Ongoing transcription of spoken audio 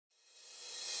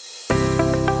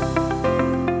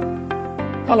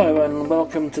Hello and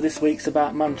welcome to this week's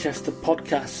About Manchester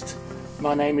podcast.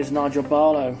 My name is Nigel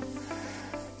Barlow.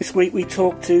 This week we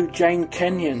talk to Jane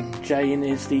Kenyon. Jane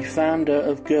is the founder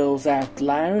of Girls Out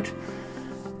Loud.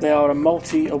 They are a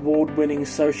multi-award-winning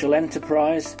social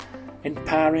enterprise,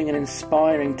 empowering and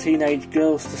inspiring teenage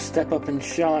girls to step up and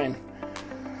shine.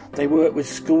 They work with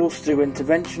schools through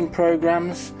intervention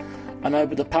programs and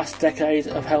over the past decade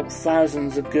have helped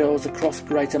thousands of girls across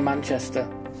Greater Manchester.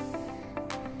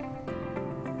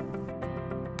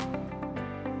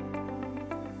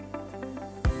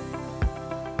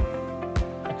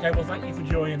 Okay, well, thank you for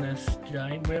joining us,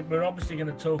 Jane. We're obviously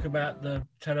going to talk about the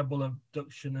terrible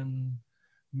abduction and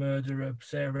murder of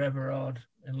Sarah Everard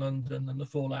in London and the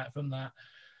fallout from that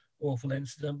awful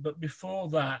incident. But before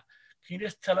that, can you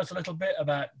just tell us a little bit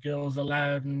about Girls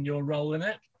Aloud and your role in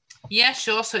it? Yeah,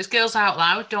 sure. So it's Girls Out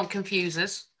Loud. Don't confuse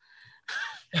us.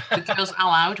 The Girls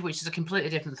Out Loud, which is a completely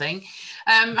different thing.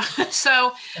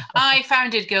 So I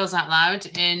founded Girls Out Loud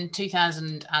in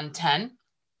 2010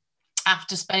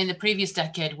 after spending the previous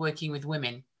decade working with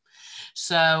women.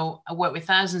 So I worked with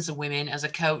thousands of women as a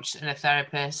coach and a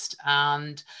therapist,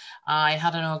 and I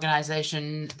had an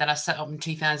organisation that I set up in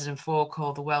 2004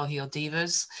 called the Well-Heeled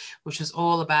Divas, which was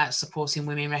all about supporting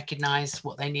women recognise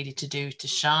what they needed to do to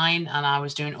shine. And I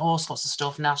was doing all sorts of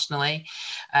stuff nationally,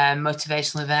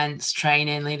 motivational events,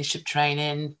 training, leadership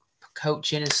training,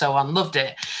 coaching and so on. Loved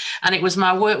it. And it was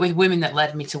my work with women that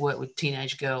led me to work with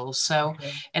teenage girls. So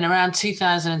in around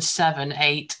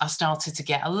 2007-8, I started to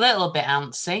get a little bit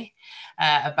antsy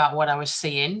about what I was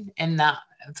seeing in that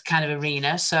kind of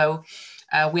arena. So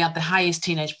we had the highest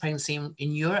teenage pregnancy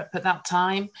in Europe at that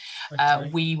time.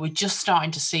 We were just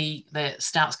starting to see the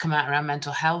stats come out around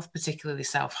mental health, particularly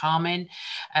self-harming.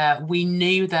 We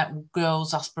knew that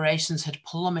girls' aspirations had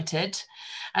plummeted.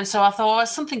 And so I thought, well,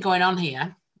 there's something going on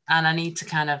here, and I need to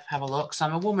kind of have a look. So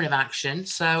I'm a woman of action.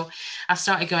 So I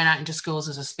started going out into schools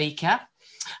as a speaker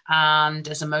and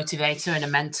as a motivator and a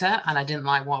mentor, and I didn't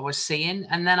like what I was seeing.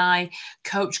 And then I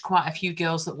coached quite a few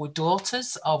girls that were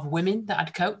daughters of women that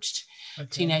I'd coached,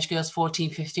 teenage girls, 14,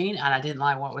 15, and I didn't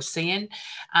like what I was seeing.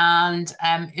 And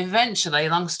eventually,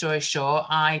 long story short,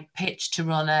 I pitched to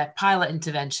run a pilot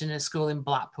intervention in a school in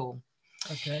Blackpool.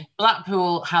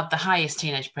 Blackpool had the highest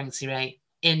teenage pregnancy rate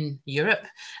in Europe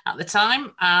at the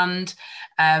time, and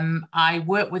I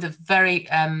worked with a very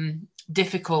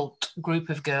difficult group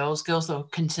of girls that were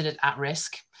considered at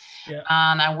risk.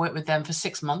 And I worked with them for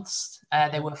 6 months.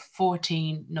 They were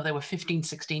 15,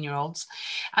 16-year-olds,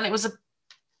 and it was a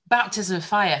baptism of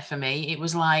fire for me. It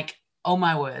was like, oh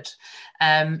my word.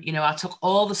 I took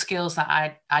all the skills that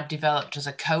I developed as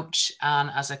a coach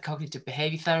and as a cognitive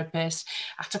behavior therapist.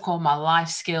 I took all my life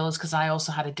skills because I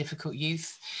also had a difficult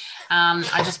youth. And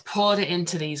I just poured it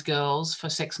into these girls for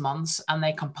 6 months, and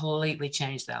they completely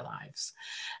changed their lives.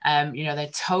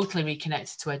 They totally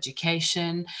reconnected to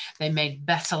education. They made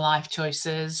better life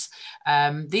choices.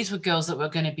 These were girls that were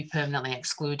going to be permanently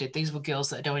excluded. These were girls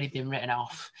that had already been written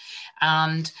off.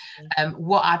 And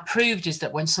what I proved is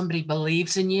that when somebody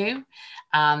believes in you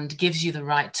and gives you the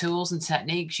right tools and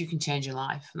techniques, you can change your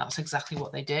life. And that's exactly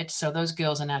what they did. So those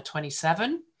girls are now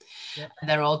 27.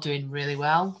 They're all doing really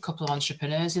well. A couple of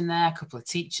entrepreneurs in there, a couple of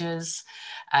teachers,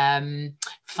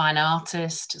 fine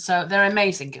artists. So they're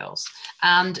amazing girls.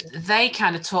 And they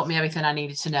kind of taught me everything I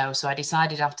needed to know. So I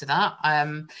decided after that,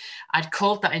 I'd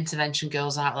called that intervention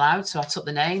Girls Out Loud. So I took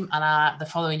the name, and the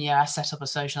following year I set up a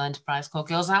social enterprise called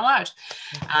Girls Out Loud.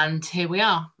 And here we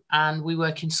are. And we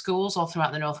work in schools all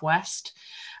throughout the Northwest.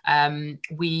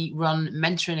 We run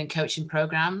mentoring and coaching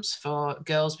programs for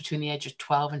girls between the age of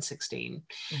 12 and 16.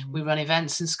 We run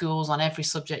events in schools on every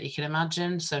subject you can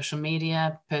imagine: social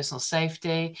media, personal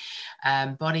safety,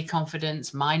 body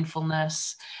confidence,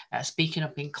 mindfulness, speaking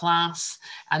up in class.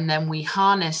 And then we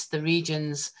harness the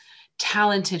region's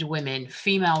talented women,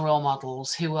 female role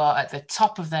models who are at the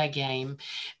top of their game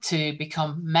to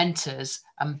become mentors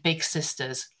and big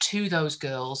sisters to those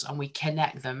girls, and we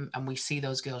connect them and we see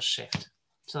those girls shift.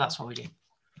 So that's what we do.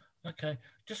 Okay.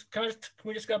 Can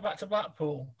we just go back to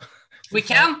Blackpool? We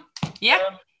can. Yeah.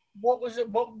 What was it?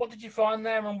 What did you find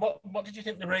there, and what did you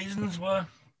think the reasons were?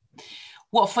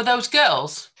 What, for those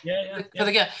girls? For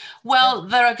the girl. Well,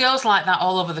 there are girls like that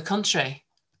all over the country.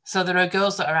 So there are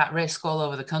girls that are at risk all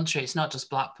over the country. It's not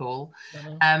just Blackpool.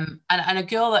 And a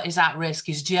girl that is at risk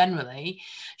is generally,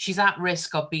 she's at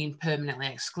risk of being permanently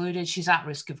excluded. She's at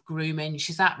risk of grooming.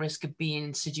 She's at risk of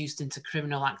being seduced into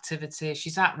criminal activity.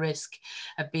 She's at risk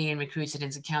of being recruited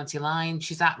into county line.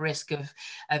 She's at risk of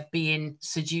being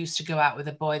seduced to go out with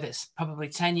a boy that's probably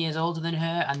 10 years older than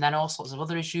her, and then all sorts of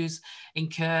other issues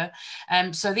incur.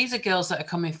 So these are girls that are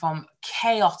coming from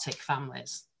chaotic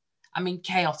families. I mean,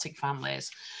 chaotic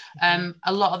families.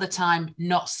 A lot of the time,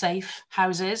 not safe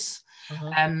houses.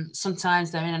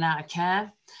 Sometimes they're in and out of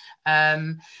care.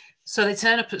 So they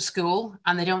turn up at school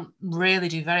and they don't really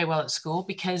do very well at school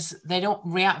because they don't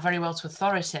react very well to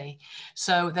authority.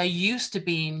 So they're used to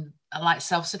being like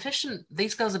self-sufficient.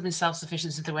 These girls have been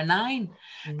self-sufficient since they were 9.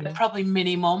 They're probably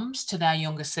mini mums to their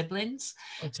younger siblings.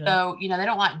 So, you know, they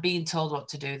don't like being told what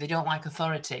to do. They don't like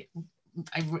authority,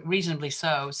 reasonably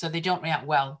so. So they don't react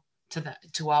well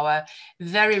to our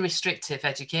very restrictive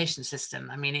education system.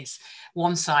 I mean, it's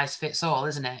one size fits all,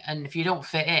 isn't it? And if you don't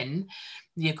fit in,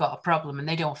 you've got a problem, and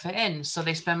they don't fit in. So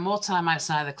they spend more time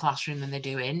outside the classroom than they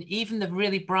do in. Even the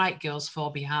really bright girls fall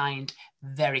behind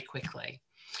very quickly.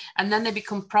 And then they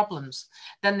become problems.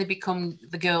 Then they become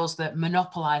the girls that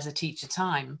monopolize a teacher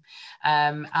time.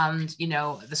 And, you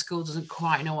know, the school doesn't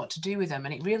quite know what to do with them.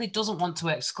 And it really doesn't want to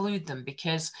exclude them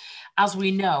because, as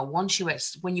we know,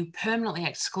 when you permanently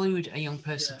exclude a young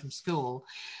person from school,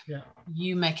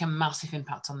 you make a massive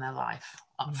impact on their life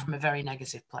from a very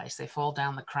negative place. They fall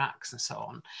down the cracks and so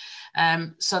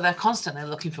on. So they're constantly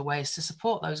looking for ways to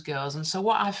support those girls. And so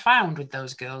what I found with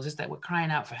those girls is that we're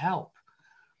crying out for help.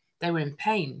 They were in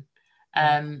pain.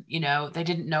 You know, they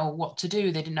didn't know what to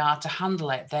do. They didn't know how to handle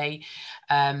it. They,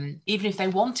 even if they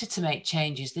wanted to make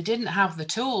changes, they didn't have the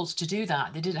tools to do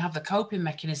that. They didn't have the coping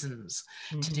mechanisms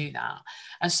to do that.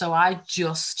 And so I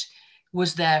just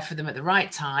was there for them at the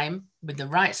right time, with the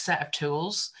right set of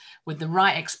tools, with the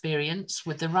right experience,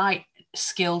 with the right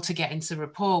skill to get into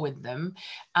rapport with them.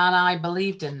 And I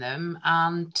believed in them.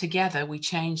 And together we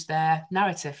changed their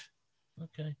narrative.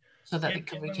 So that they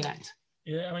could reconnect.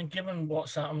 Yeah, I mean, given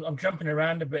what's happened, I'm jumping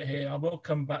around a bit here. I will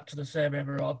come back to the Sarah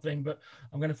Everard thing, but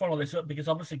I'm going to follow this up because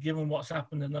obviously given what's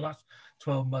happened in the last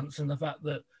 12 months and the fact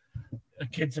that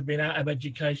kids have been out of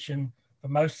education for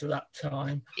most of that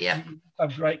time, you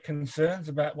have great concerns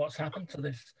about what's happened to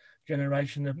this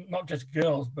generation of not just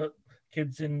girls, but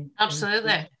kids in...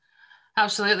 Absolutely.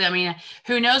 Absolutely. I mean,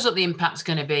 who knows what the impact's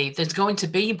going to be? There's going to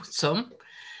be some.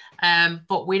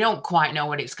 But we don't quite know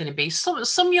what it's going to be.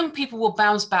 Some young people will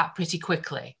bounce back pretty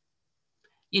quickly,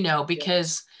 you know,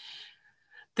 because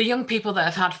the young people that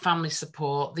have had family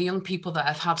support, the young people that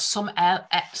have had some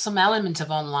element of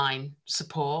online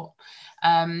support,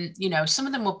 you know, some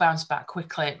of them will bounce back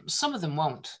quickly. Some of them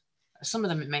won't. Some of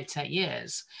them, it may take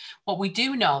years. What we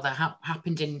do know that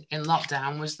happened in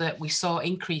lockdown was that we saw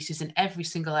increases in every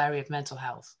single area of mental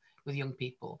health with young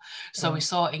people. So we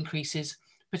saw increases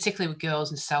particularly with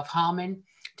girls in self-harming,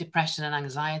 depression and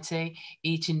anxiety,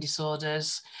 eating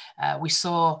disorders. We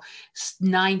saw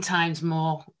 9 times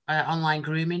more online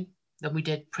grooming than we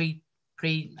did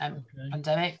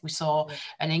pre-pandemic. We saw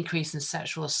an increase in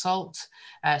sexual assault,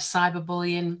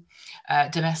 cyberbullying,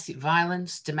 domestic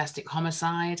violence, domestic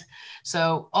homicide.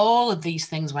 So all of these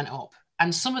things went up,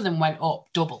 and some of them went up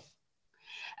double.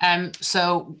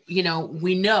 So, you know,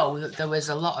 we know that there was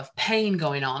a lot of pain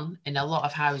going on in a lot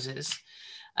of houses.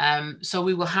 So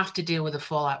we will have to deal with the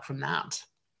fallout from that.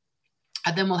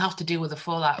 And then we'll have to deal with the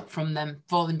fallout from them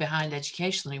falling behind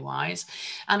educationally wise.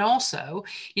 And also,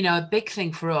 you know, a big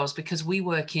thing for us, because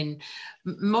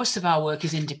most of our work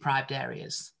is in deprived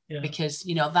areas, because,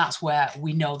 you know, that's where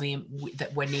we know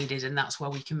that we're needed, and that's where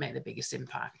we can make the biggest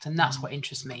impact. And that's what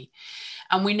interests me.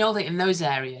 And we know that in those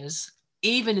areas,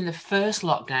 even in the first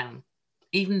lockdown,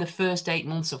 even the first 8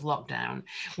 months of lockdown,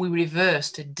 we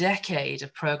reversed a decade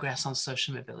of progress on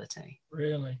social mobility.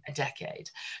 Really? A decade.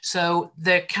 So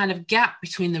the kind of gap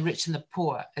between the rich and the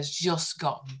poor has just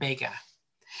got bigger.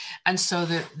 And so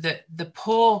the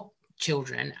poor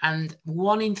children, and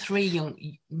 1 in 3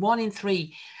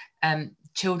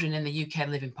 children in the UK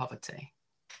live in poverty.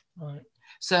 Right.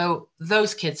 So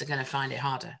those kids are going to find it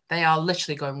harder. They are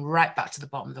literally going right back to the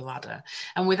bottom of the ladder.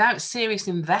 And without serious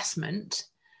investment,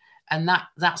 and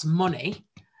that's money,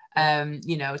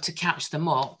 you know, to catch them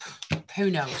up,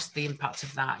 who knows the impact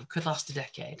of that? It could last a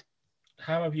decade.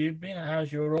 How have you been?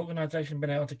 How's your organisation been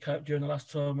able to cope during the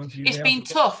last 12 months? It's been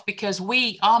tough because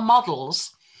our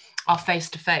models are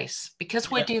face-to-face. Because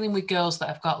we're dealing with girls that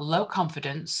have got low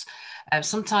confidence.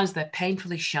 Sometimes they're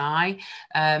painfully shy.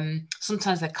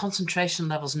 Sometimes their concentration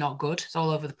level's not good. It's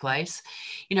all over the place.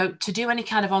 You know, to do any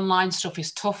kind of online stuff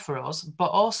is tough for us,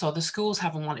 but also the schools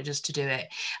haven't wanted us to do it.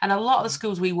 And a lot of the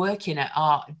schools we work in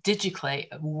are digitally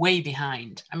way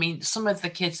behind. I mean, some of the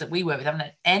kids that we work with haven't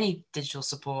had any digital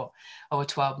support over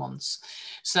 12 months.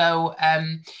 So,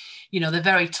 you know, they're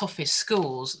very toughest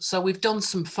schools. So we've done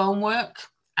some phone work.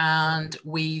 And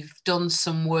we've done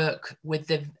some work with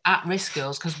the at-risk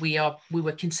girls because we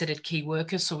were considered key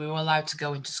workers, so we were allowed to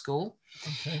go into school.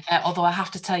 Although I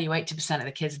have to tell you, 80% of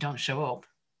the kids don't show up.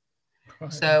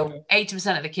 Right, So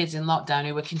 80% of the kids in lockdown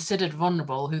who were considered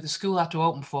vulnerable, who the school had to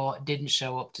open for, didn't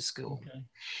show up to school. okay.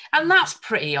 And that's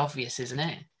pretty obvious, isn't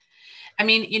it? I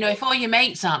mean, you know, if all your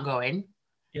mates aren't going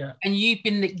Yeah. and you've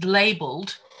been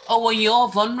labelled, oh, well, you're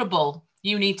vulnerable,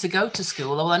 you need to go to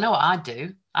school. Well, I know what I'd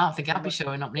do. I don't think I'd be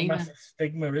showing up A neither. massive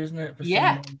stigma, isn't it? For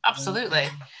Yeah, someone, absolutely.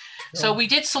 So we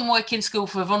did some work in school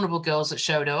for vulnerable girls that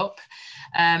showed up.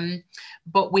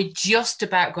 But we're just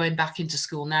about going back into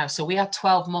school now. So we had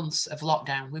 12 months of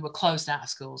lockdown. We were closed out of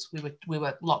schools. We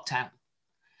were locked out.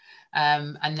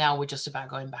 And now we're just about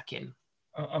going back in.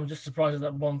 I'm just surprised at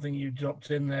that one thing you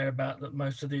dropped in there about that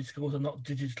most of these schools are not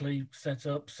digitally set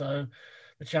up. So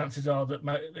the chances are that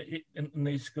in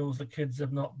these schools, the kids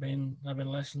have not been having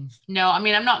lessons. No, I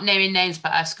mean, I'm not naming names,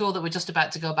 but our school that we're just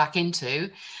about to go back into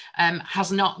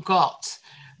has not got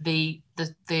the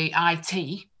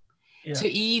IT to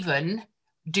even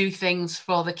do things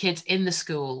for the kids in the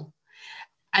school.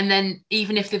 And then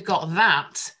even if they've got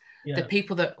that, the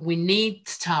people that we need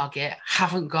to target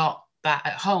haven't got that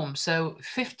at home. So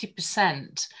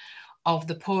 50% of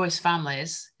the poorest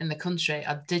families in the country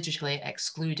are digitally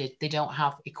excluded. They don't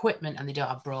have equipment and they don't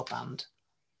have broadband.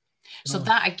 So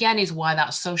that again is why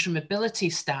that social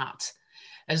mobility stat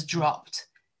has dropped,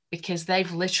 because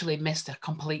they've literally missed a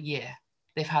complete year.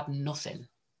 They've had nothing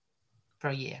for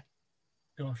a year.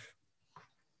 Gosh,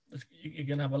 you're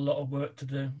going to have a lot of work to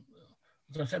do.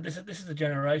 As I said, this is a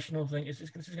generational thing. This is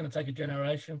going to take a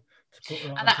generation to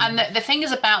put right. And the thing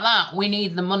is about that, we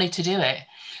need the money to do it.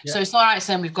 Yeah. So it's all right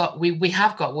saying we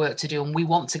have got work to do and we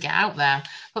want to get out there,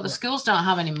 but the schools don't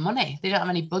have any money. They don't have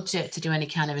any budget to do any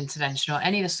kind of intervention or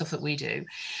any of the stuff that we do.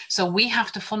 So we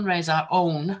have to fundraise our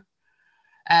own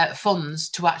funds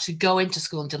to actually go into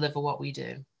school and deliver what we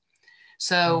do.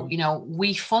 So, you know,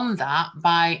 we fund that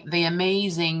by the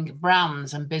amazing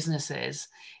brands and businesses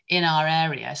in our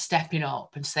area stepping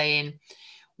up and saying,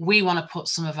 we want to put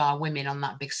some of our women on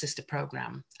that Big Sister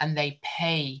program, and they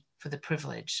pay for the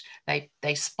privilege.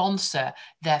 They sponsor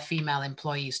their female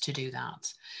employees to do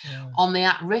that. Yeah. On the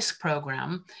at-risk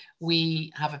program,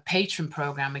 we have a patron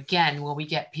program, again, where we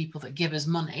get people that give us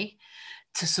money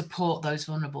to support those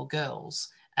vulnerable girls.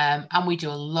 And we do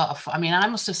a lot of, I mean, I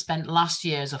must have spent last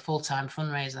year as a full-time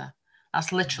fundraiser.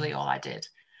 That's literally all I did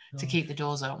to keep the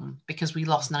doors open, because we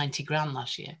lost 90 grand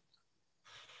last year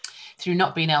through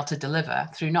not being able to deliver,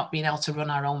 through not being able to run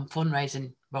our own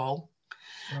fundraising role.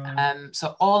 Right.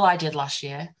 So all I did last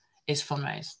year is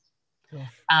fundraise. Gosh.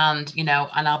 And, you know,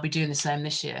 and I'll be doing the same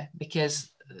this year, because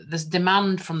the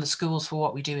demand from the schools for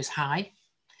what we do is high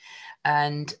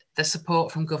and the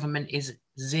support from government is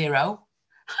zero.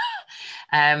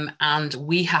 And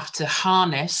we have to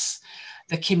harness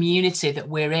the community that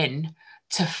we're in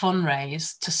to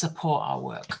fundraise to support our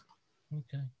work.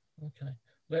 Okay.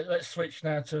 Let's switch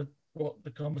now to what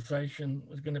the conversation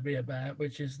was going to be about,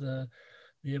 which is the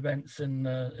events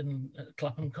in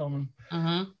Clapham Common.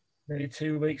 Mm-hmm. Nearly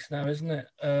 2 weeks now, isn't it?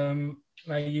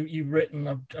 Now you've written,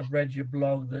 I've read your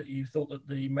blog, that you thought that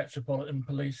the Metropolitan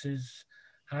Police's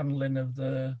handling of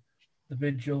the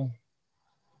vigil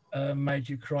made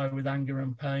you cry with anger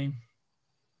and pain.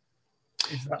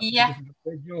 Is that because of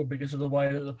the vigil or because of the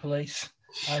way that the police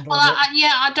handled it?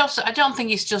 I don't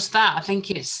think it's just that. I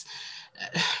think it's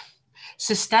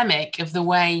systemic of the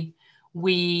way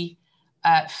we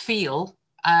feel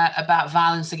about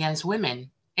violence against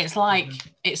women. It's like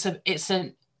it's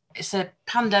a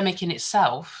pandemic in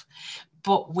itself,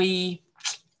 but we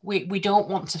don't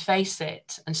want to face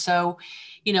it, and so,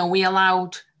 you know, we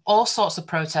allowed all sorts of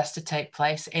protests to take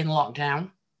place in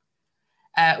lockdown.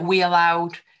 We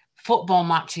allowed football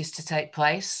matches to take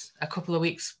place a couple of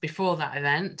weeks before that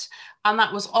event, and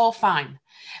that was all fine.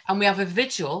 And we have a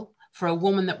vigil for a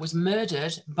woman that was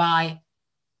murdered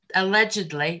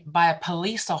allegedly by a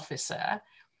police officer.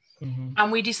 Mm-hmm.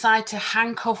 And we decide to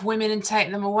handcuff women and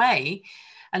take them away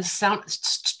and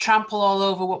trample all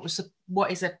over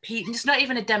what is it's not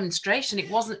even a demonstration. It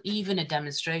wasn't even a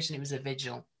demonstration. It was a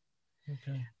vigil.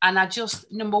 Okay. And I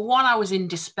just, number one, I was in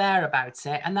despair about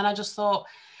it. And then I just thought,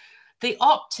 the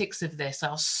optics of this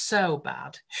are so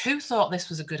bad. Who thought this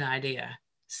was a good idea?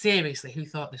 Seriously, who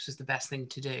thought this was the best thing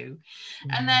to do?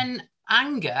 Mm-hmm. And then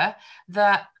anger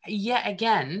that, yet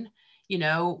again, you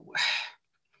know,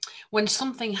 when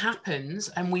something happens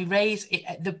and we raise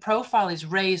it, the profile is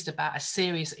raised about a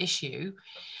serious issue,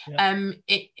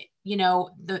 you know,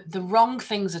 the wrong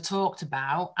things are talked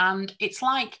about, and it's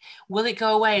like, will it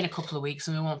go away in a couple of weeks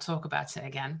and we won't talk about it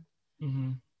again?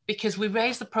 Mm-hmm. Because we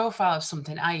raise the profile of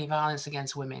something, i.e. violence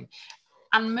against women,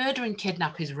 and murder and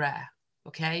kidnap is rare,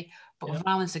 okay? But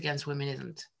violence against women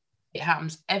isn't. It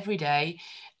happens every day.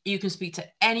 You can speak to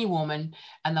any woman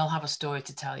and they'll have a story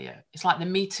to tell you. It's like the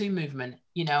Me Too movement,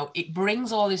 you know, it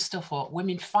brings all this stuff up.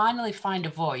 Women finally find a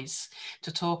voice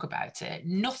to talk about it.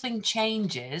 Nothing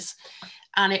changes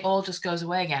and it all just goes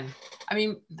away again. I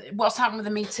mean, what's happened with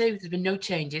the Me Too? There's been no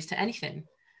changes to anything.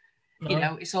 No. You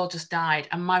know, it's all just died.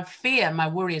 And my fear, my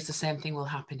worry is the same thing will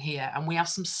happen here. And we have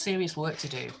some serious work to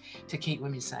do to keep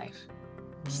women safe.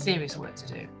 Serious work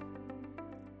to do.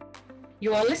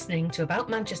 You are listening to About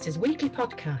Manchester's weekly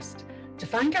podcast. To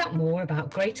find out more about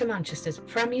Greater Manchester's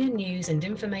premier news and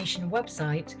information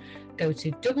website, go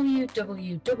to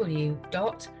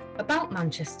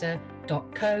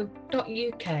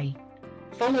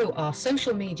www.aboutmanchester.co.uk. Follow our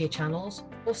social media channels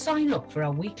or sign up for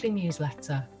our weekly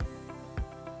newsletter.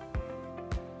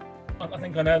 I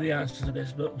think I know the answer to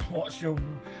this, but what's your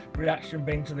reaction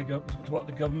been to to what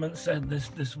the government said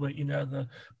this week? You know, they're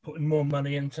putting more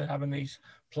money into having these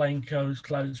plainclothes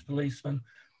policemen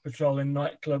patrolling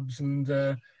nightclubs and.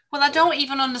 Well, I don't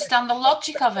even understand the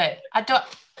logic of it. I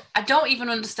don't even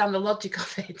understand the logic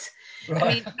of it. Right.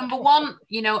 I mean, number one,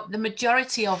 you know, the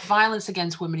majority of violence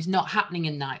against women is not happening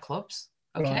in nightclubs.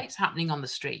 Okay, right. It's happening on the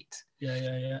street.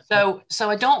 Yeah. So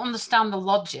I don't understand the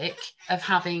logic of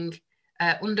having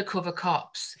undercover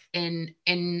cops in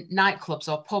nightclubs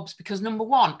or pubs, because number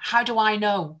one, how do I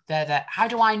know they're there? How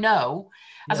do I know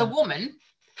as a woman?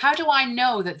 How do I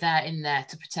know that they're in there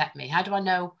to protect me? How do I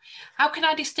know? How can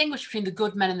I distinguish between the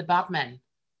good men and the bad men?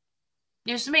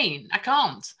 You know what I mean? I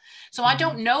can't. So I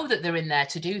don't know that they're in there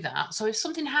to do that. So if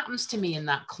something happens to me in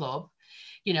that club,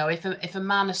 you know, if a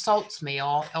man assaults me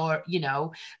or you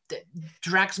know,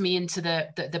 drags me into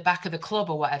the back of the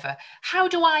club or whatever, how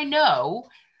do I know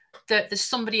that there's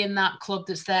somebody in that club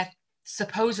that's there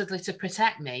supposedly to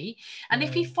protect me? And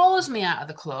if he follows me out of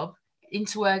the club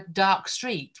into a dark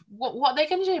street, what are they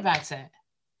going to do about it?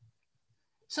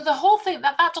 So the whole thing,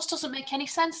 that just doesn't make any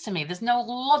sense to me. There's no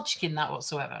logic in that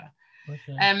whatsoever.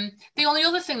 Okay. The only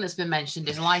other thing that's been mentioned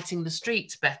is lighting the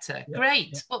streets better. Yeah, great.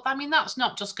 Yeah. But I mean, that's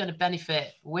not just going to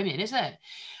benefit women, is it?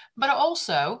 But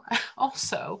also,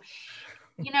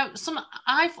 you know,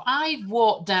 I've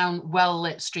walked down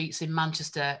well-lit streets in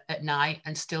Manchester at night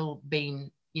and still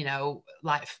been, you know,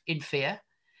 like in fear.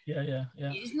 Yeah.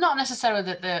 It's not necessarily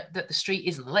that the street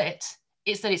isn't lit.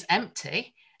 It's that it's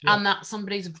empty and that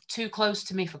somebody's too close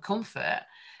to me for comfort.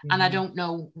 And I don't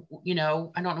know, you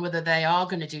know, I don't know whether they are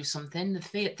going to do something.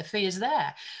 The fear's there.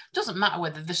 It doesn't matter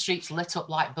whether the street's lit up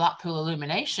like Blackpool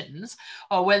illuminations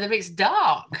or whether it's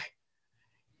dark.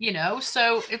 You know,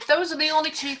 so if those are the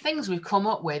only two things we've come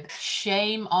up with,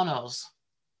 shame on us.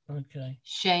 Okay.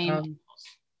 Shame on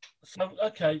us. So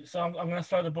I'm going to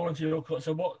throw the ball into your court.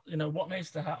 So what needs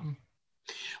to happen?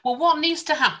 Well, what needs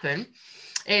to happen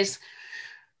is,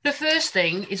 the first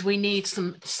thing is we need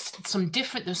some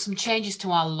changes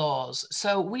to our laws.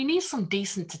 So we need some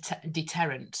decent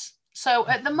deterrence. So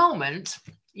at the moment,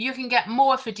 you can get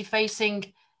more for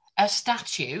defacing a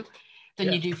statue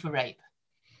than you do for rape.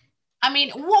 I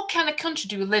mean, what kind of country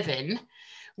do we live in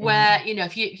where, you know,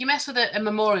 if you mess with a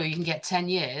memorial, you can get 10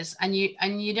 years and you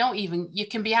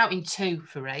can be out in 2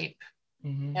 for rape.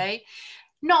 Okay.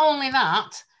 Not only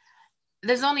that,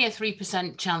 there's only a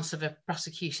 3% chance of a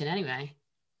prosecution anyway.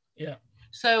 Yeah.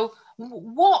 So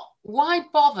why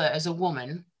bother as a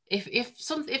woman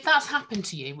if that's happened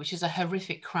to you, which is a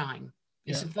horrific crime?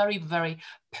 It's a very, very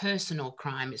personal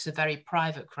crime. It's a very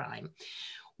private crime.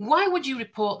 Why would you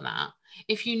report that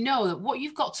if you know that what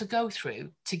you've got to go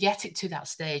through to get it to that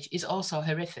stage is also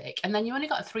horrific? And then you only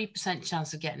got a 3%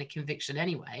 chance of getting a conviction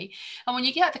anyway. And when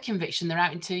you get the conviction, they're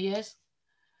out in 2 years.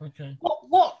 Okay.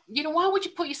 You know, why would you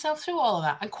put yourself through all of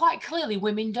that? And quite clearly,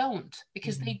 women don't,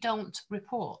 because they don't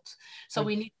report. So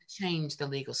we need to change the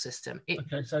legal system.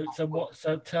 So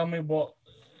tell me what,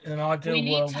 in an ideal world,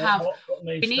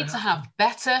 we need to have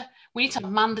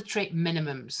mandatory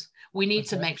minimums. We need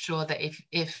to make sure that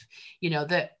if you know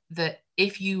that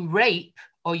if you rape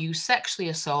or you sexually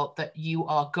assault, that you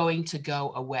are going to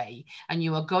go away, and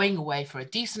you are going away for a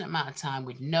decent amount of time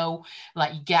with no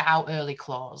get out early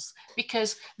clause,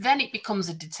 because then it becomes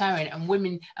a deterrent and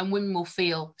women will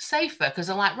feel safer because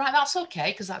they're like, right, that's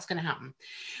okay, because that's going to happen.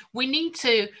 We need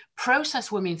to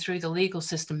process women through the legal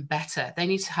system better. They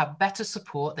need to have better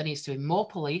support. There needs to be more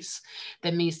police.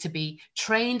 There needs to be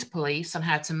trained police on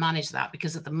how to manage that,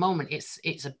 because at the moment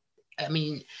I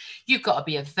mean, you've got to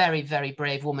be a very, very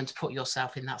brave woman to put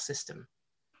yourself in that system.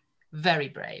 Very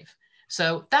brave.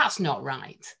 So that's not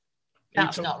right.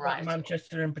 That's not right.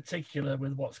 Manchester in particular,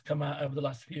 with what's come out over the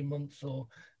last few months, or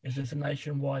is this a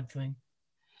nationwide thing?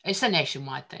 It's a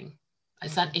nationwide thing.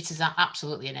 It is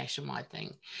absolutely a nationwide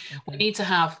thing. Okay. We need to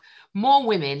have more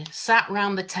women sat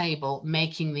around the table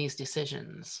making these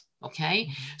decisions. Okay.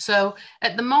 So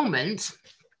at the moment,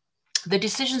 the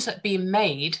decisions that are being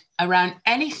made around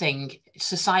anything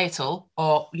societal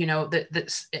or,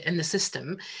 that's in the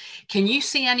system, can you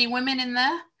see any women in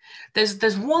there?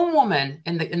 There's one woman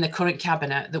in the current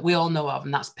cabinet that we all know of,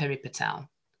 and that's Piri Patel.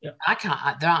 Yeah.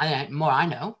 There aren't any more I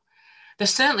know. There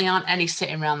certainly aren't any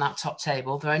sitting around that top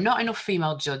table. There are not enough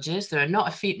female judges. There are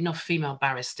not enough female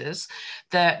barristers.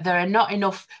 There are not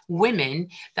enough women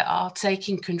that are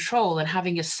taking control and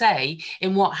having a say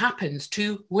in what happens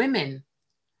to women.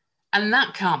 And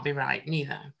that can't be right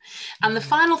neither. And the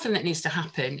final thing that needs to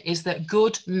happen is that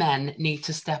good men need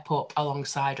to step up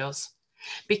alongside us,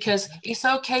 because it's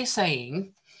okay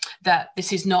saying that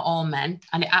this is not all men,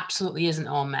 and it absolutely isn't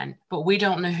all men, but we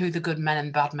don't know who the good men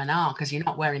and bad men are because you're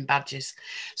not wearing badges.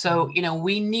 So,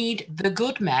 we need the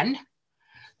good men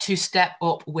to step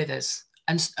up with us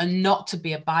and not to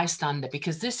be a bystander,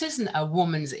 because this isn't a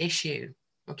woman's issue.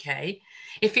 Okay.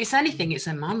 If it's anything, it's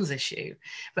a man's issue,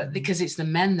 but because it's the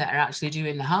men that are actually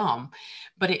doing the harm.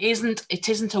 But it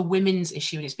isn't a women's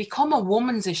issue, and it's become a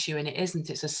woman's issue, and it isn't.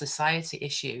 It's a society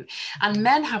issue. And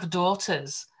men have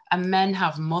daughters, and men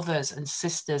have mothers and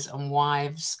sisters and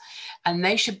wives, and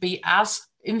they should be as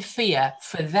in fear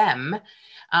for them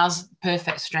as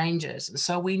perfect strangers. And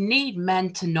so we need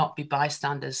men to not be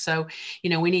bystanders. So, we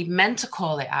need men to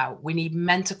call it out. We need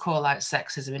men to call out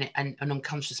sexism and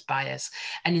unconscious bias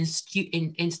and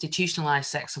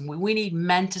institutionalized sexism. We need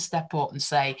men to step up and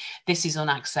say, this is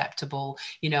unacceptable.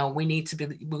 We need to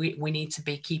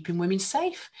be keeping women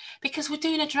safe, because we're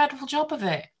doing a dreadful job of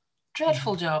it.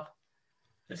 Dreadful job.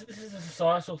 This is a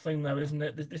societal thing, though, isn't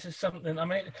it? This is something. I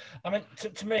mean,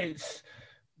 to me, it's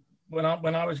when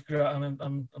I was growing up.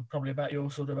 I'm probably about your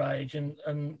sort of age, and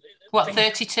what,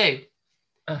 32?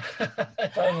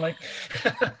 If only.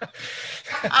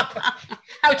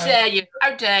 How dare you?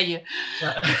 How dare you?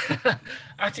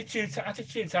 Attitudes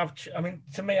have. I mean,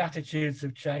 to me, attitudes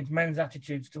have changed. Men's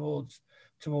attitudes towards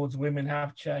women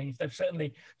have changed. They've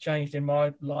certainly changed in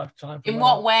my lifetime. In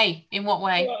what way? Well,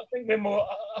 I think we're more.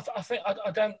 I think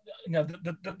I don't.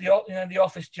 The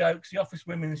office jokes, the office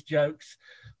women's jokes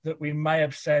that we may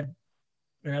have said,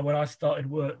 when I started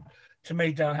work, to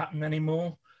me don't happen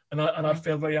anymore, and I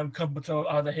feel very uncomfortable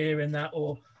either hearing that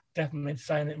or definitely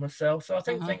saying it myself. So I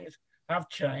think things have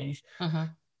changed.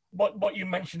 What you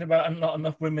mentioned about not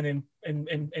enough women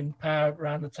in power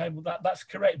around the table, that's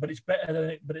correct, but it's better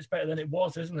than it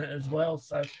was, isn't it, as well?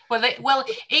 So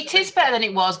it is better than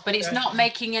it was, but it's not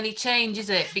making any change,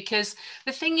 is it? Because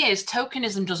the thing is,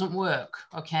 tokenism doesn't work.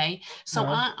 Okay, so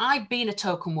no. I've been a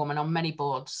token woman on many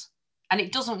boards, and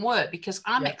it doesn't work because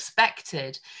I'm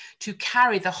expected to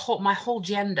carry my whole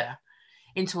gender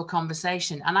into a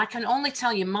conversation, and I can only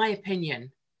tell you my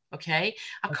opinion. Okay,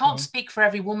 I can't speak for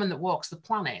every woman that walks the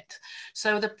planet.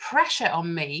 So the pressure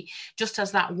on me, just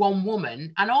as that one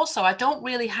woman, and also I don't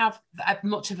really have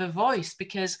much of a voice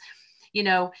because,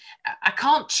 I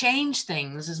can't change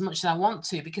things as much as I want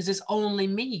to because there's only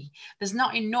me. There's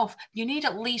not enough. You need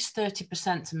at least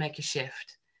 30% to make a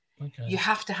shift. Okay. You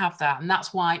have to have that. And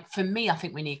that's why, for me, I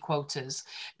think we need quotas,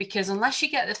 because unless you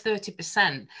get the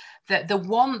 30%,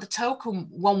 the token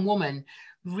one woman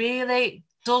really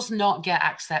does not get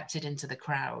accepted into the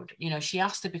crowd. She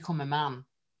has to become a man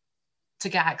to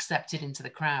get accepted into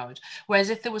the crowd. Whereas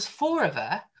if there was 4 of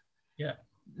her,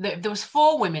 there was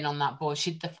 4 women on that board,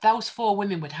 those 4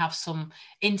 women would have some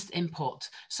input.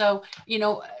 So,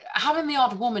 having the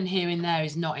odd woman here and there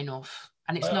is not enough.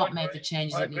 And it's not made the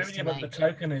changes it needs to make. I agree with you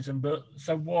about the tokenism, but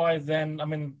so why then, I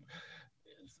mean,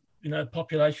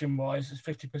 population-wise, it's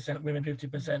 50% women,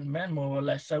 50% men, more or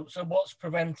less. So what's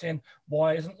preventing,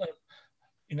 why isn't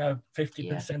there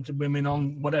 50% of women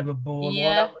on whatever board?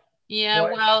 I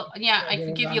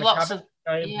could give you lots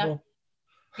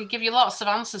of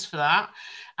answers for that.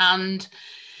 And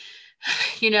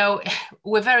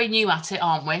we're very new at it,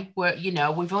 aren't we?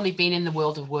 We've only been in the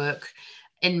world of work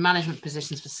in management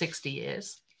positions for 60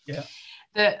 years.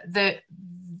 The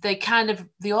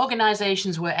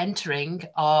organizations we're entering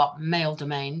are male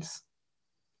domains.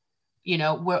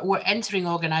 We're entering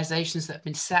organizations that have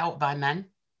been set up by men,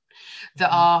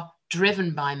 that are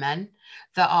driven by men,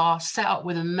 that are set up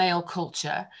with a male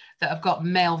culture, that have got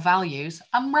male values.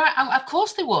 Of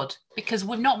course they would, because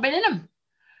we've not been in them.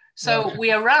 So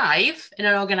we arrive in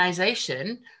an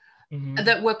organization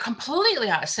that we're completely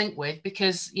out of sync with,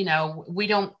 because, you know, we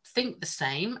don't think the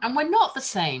same, and we're not the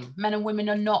same. Men and women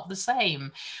are not the same.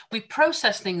 We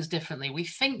process things differently. We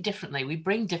think differently. We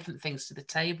bring different things to the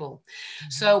table.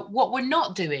 So what we're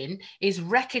not doing is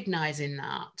recognizing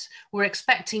that. We're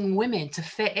expecting women to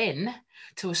fit in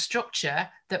to a structure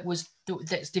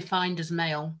that's defined as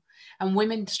male, and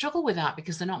women struggle with that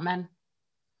because they're not men.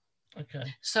 Okay.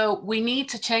 So we need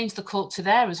to change the culture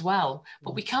there as well,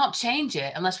 but we can't change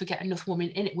it unless we get enough women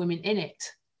in it. Do you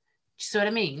see what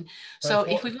I mean? So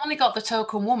if we've only got the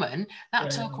token woman,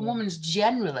 that token woman's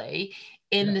generally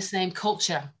in the same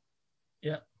culture.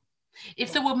 Yeah.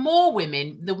 If there were more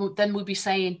women, then we'd be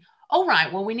saying, all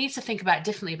right, well, we need to think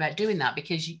differently about doing that,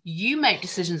 because you make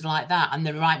decisions like that and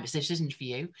the right decisions for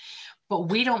you. But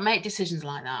we don't make decisions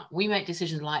like that. We make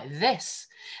decisions like this,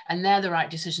 and they're the right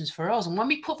decisions for us. And when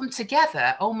we put them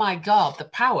together, oh my God, the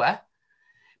power,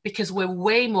 because we're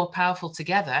way more powerful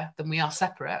together than we are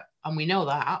separate. And we know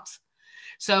that.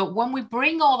 So when we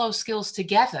bring all those skills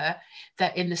together,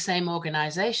 that in the same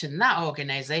organization, that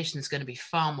organization is going to be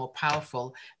far more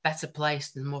powerful, better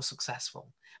placed, and more successful.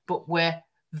 But we're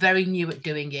very new at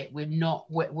doing it. We're not,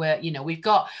 you know, we've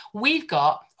got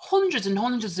hundreds and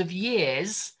hundreds of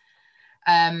years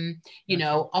you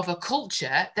know, of a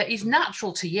culture that is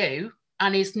natural to you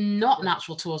and is not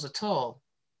natural to us at all.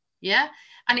 Yeah.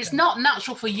 And it's not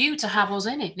natural for you to have us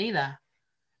in it neither,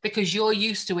 because you're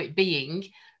used to it being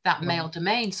that male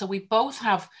domain. So we both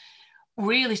have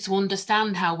really to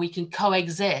understand how we can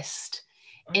coexist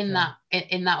in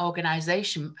that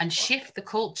organization and shift the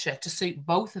culture to suit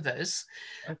both of us.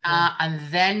 And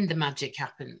then the magic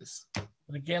happens.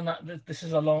 But again, this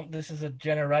is a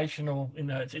generational, you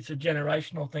know, it's a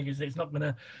generational thing. It's not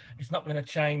gonna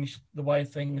change the way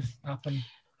things happen.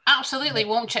 Absolutely, it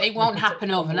won't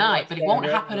happen overnight, but it won't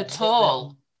happen at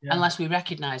all unless we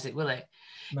recognize it, will it?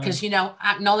 Because, you know,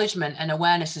 acknowledgement and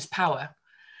awareness is power.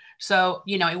 So,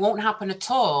 you know, it won't happen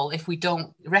at all if we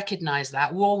don't recognize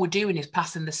that. All we're doing is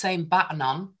passing the same baton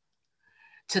on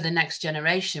to the next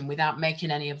generation without making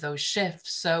any of those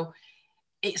shifts. So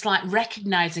it's like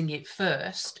recognizing it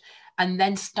first and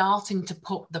then starting to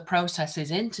put the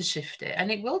processes in to shift it. And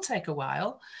it will take a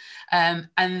while. And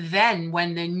then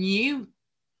when the new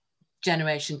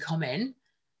generation come in,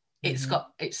 it's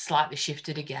slightly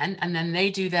shifted again, and then they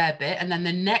do their bit, and then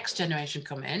the next generation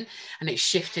come in and it's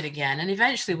shifted again, and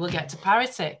eventually we'll get to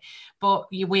parity. But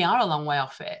we are a long way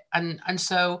off it. And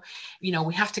so, you know,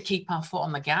 we have to keep our foot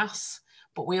on the gas,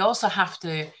 but we also have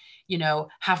to, you know,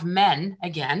 have men,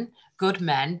 again, good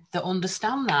men that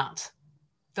understand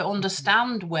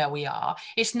understand where we are.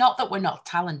 It's not that we're not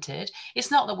talented.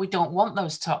 It's not that we don't want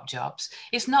those top jobs.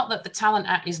 It's not that the talent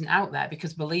isn't out there,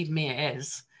 because believe me, it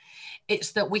is.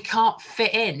 It's that we can't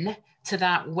fit in to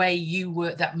that way you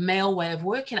work, that male way of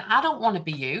working. I don't want to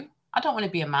be you. I don't want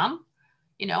to be a man.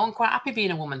 You know, I'm quite happy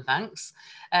being a woman, thanks.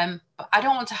 But I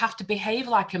don't want to have to behave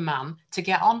like a man to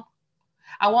get on.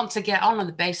 I want to get on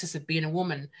the basis of being a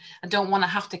woman. I don't want to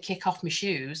have to kick off my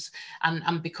shoes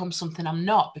and become something I'm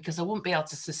not, because I won't be able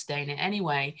to sustain it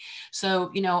anyway.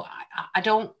 So, you know, I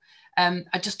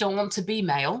just don't want to be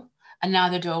male, and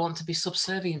neither do I want to be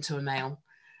subservient to a male.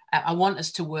 I want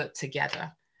us to work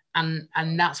together, and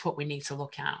that's what we need to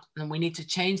look at. And we need to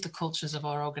change the cultures of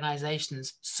our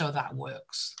organizations so that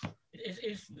works.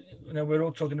 You know, we're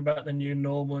all talking about the new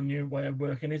normal, new way of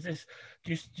working. Do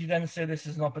you then see this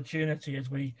as an opportunity as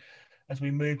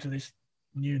we move to this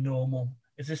new normal?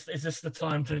 Is this the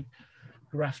time to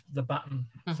grasp the baton,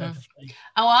 so to speak?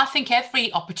 Oh, I think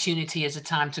every opportunity is a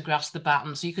time to grasp the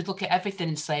baton. So you could look at everything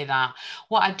and say that.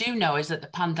 What I do know is that the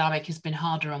pandemic has been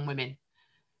harder on women.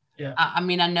 Yeah. I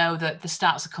mean, I know that the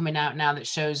stats are coming out now that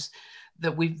shows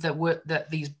that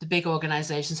the big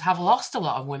organizations have lost a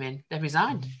lot of women. They've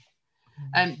resigned.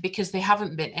 Because they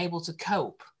haven't been able to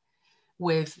cope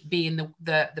with being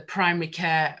the primary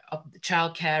care of the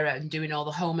child carer and doing all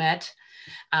the home ed,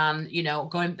 and, you know,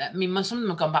 some of them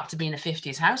have gone back to being a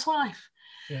 50s housewife.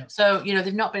 Yeah. So, you know,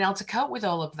 they've not been able to cope with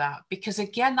all of that, because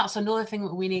again, that's another thing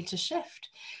that we need to shift,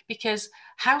 because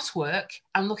housework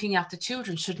and looking after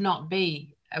children should not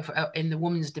be in the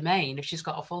woman's domain if she's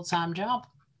got a full-time job.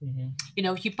 You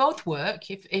know, if you both work,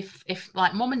 if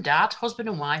like mum and dad, husband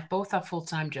and wife, both have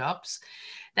full-time jobs,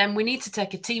 then we need to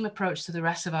take a team approach to the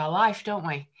rest of our life, don't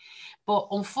we? But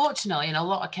unfortunately, in a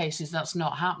lot of cases, that's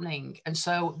not happening. And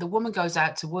so the woman goes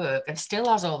out to work and still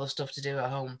has all the stuff to do at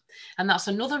home. And that's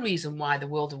another reason why the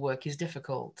world of work is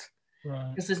difficult.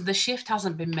 Right. Because the shift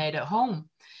hasn't been made at home.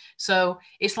 So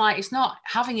it's like, it's not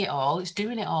having it all, it's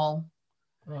doing it all.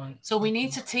 Right. So we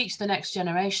need to teach the next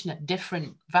generation at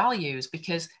different values,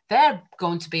 because they're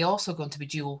going to be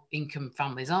dual income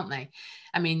families, aren't they?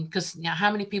 I mean, because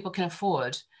how many people can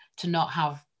afford to not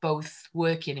have both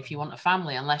working if you want a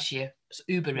family, unless you're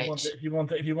uber rich? If you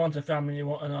want a family, you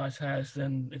want a nice house,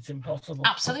 then it's impossible.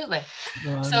 Absolutely.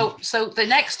 So the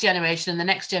next generation and the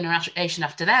next generation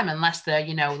after them, unless they're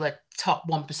the top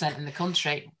 1% in the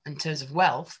country in terms of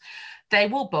wealth, they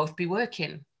will both be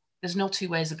working. There's no two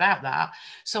ways about that.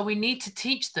 So we need to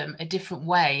teach them a different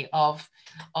way of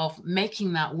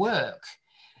making that work,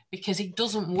 because it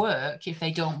doesn't work if they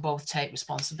don't both take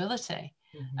responsibility.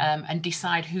 And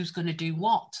decide who's going to do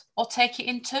what, or take it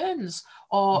in turns,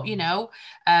 or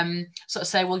sort of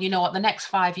say, well, you know what, the next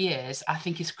 5 years I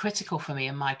think is critical for me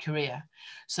in my career,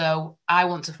 so I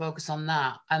want to focus on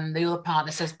that. And the other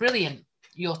partner says, brilliant,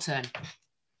 your turn.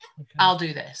 Okay. I'll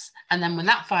do this. And then when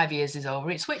that 5 years is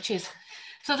over, it switches.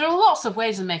 So there are lots of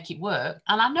ways to make it work.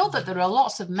 And I know that there are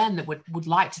lots of men that would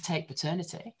like to take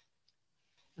paternity,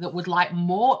 that would like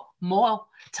more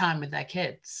time with their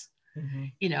kids.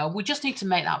 We just need to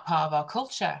make that part of our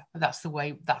culture. That's the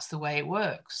way it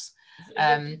works.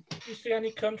 Do you see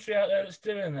any country out there that's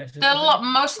doing this?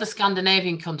 Most of the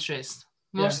Scandinavian countries.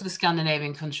 Most of the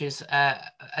Scandinavian countries are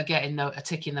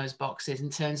ticking those boxes in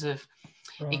terms of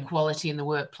equality in the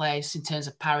workplace, in terms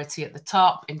of parity at the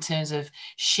top, in terms of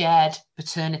shared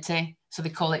paternity. So they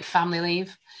call it family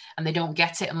leave, and they don't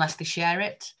get it unless they share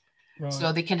it. Right.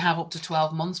 So they can have up to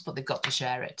 12 months, but they've got to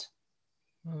share it.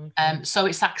 Okay. So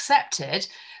it's accepted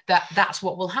that that's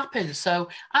what will happen. So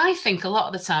I think a lot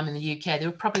of the time in the UK, there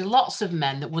are probably lots of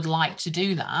men that would like to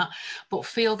do that, but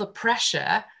feel the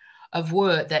pressure of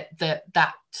work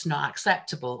that's not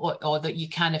acceptable, or that you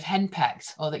kind of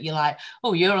henpecked, or that you're like,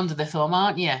 oh, you're under the thumb,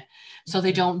 aren't you? So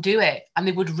they don't do it, and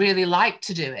they would really like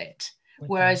to do it. Okay.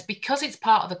 Whereas because it's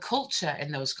part of the culture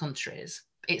in those countries,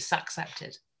 it's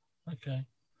accepted. Okay.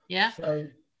 Yeah. So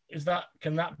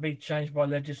can that be changed by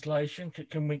legislation?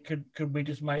 Could we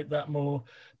just make that more?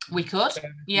 We could.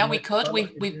 Yeah, we could.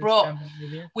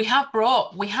 We have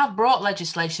brought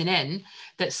legislation in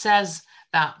that says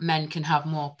that men can have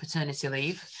more paternity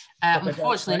leave.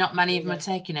 Unfortunately, not many of them are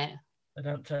taking it. They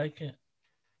don't take it.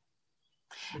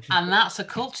 And that's a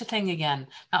culture thing again.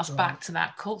 That's right. Back to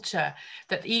that culture,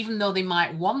 that even though they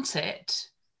might want it,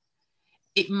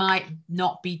 it might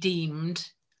not be deemed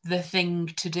the thing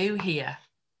to do here.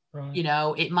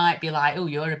 Right. It might be like, oh,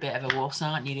 you're a bit of a wuss,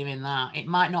 aren't you, doing that? It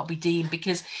might not be deemed,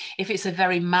 because if it's a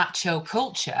very macho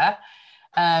culture,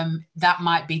 that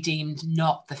might be deemed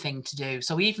not the thing to do.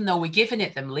 So even though we're giving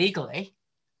it them legally,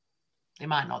 they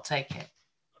might not take it.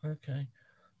 Okay.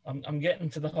 I'm getting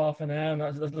to the half an hour, and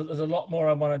there's a lot more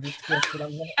I want to discuss, but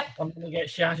I'm going to get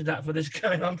shouted at for this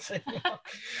going on too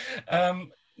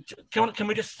long. Can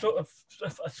we just sort of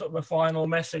a final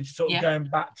message, going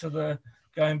back to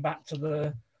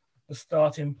the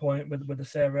starting point with the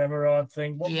Sarah Everard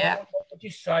thing? What would you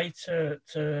say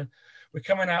to we're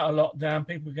coming out of lockdown,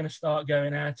 people are going to start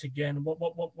going out again?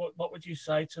 What would you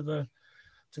say to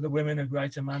the women of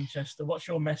Greater Manchester? What's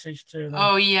your message to them?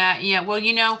 Oh yeah. Well,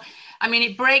 I mean,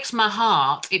 it breaks my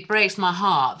heart. It breaks my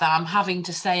heart that I'm having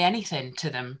to say anything to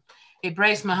them. It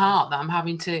breaks my heart that I'm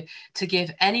having to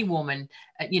give any woman,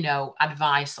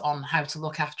 advice on how to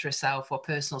look after herself or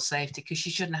personal safety, because she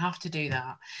shouldn't have to do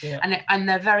that. Yeah. And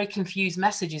they're very confused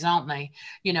messages, aren't they?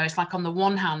 It's like on the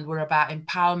one hand, we're about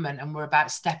empowerment and we're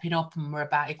about stepping up and we're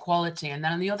about equality. And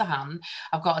then on the other hand,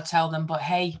 I've got to tell them, but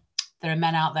hey, there are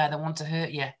men out there that want to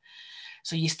hurt you.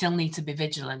 So you still need to be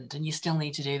vigilant, and you still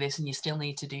need to do this, and you still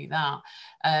need to do that,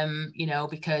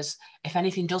 because if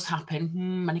anything does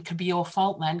happen, and it could be your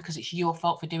fault then, because it's your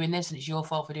fault for doing this and it's your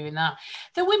fault for doing that.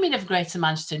 The women of Greater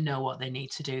Manchester know what they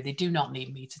need to do. They do not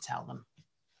need me to tell them.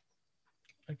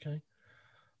 Okay,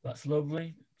 that's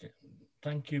lovely.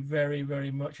 Thank you very, very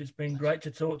much. It's been great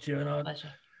to talk to you, and pleasure.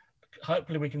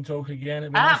 Hopefully we can talk again.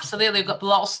 Absolutely, we've got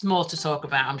lots more to talk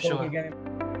about, I'm sure.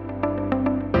 Again.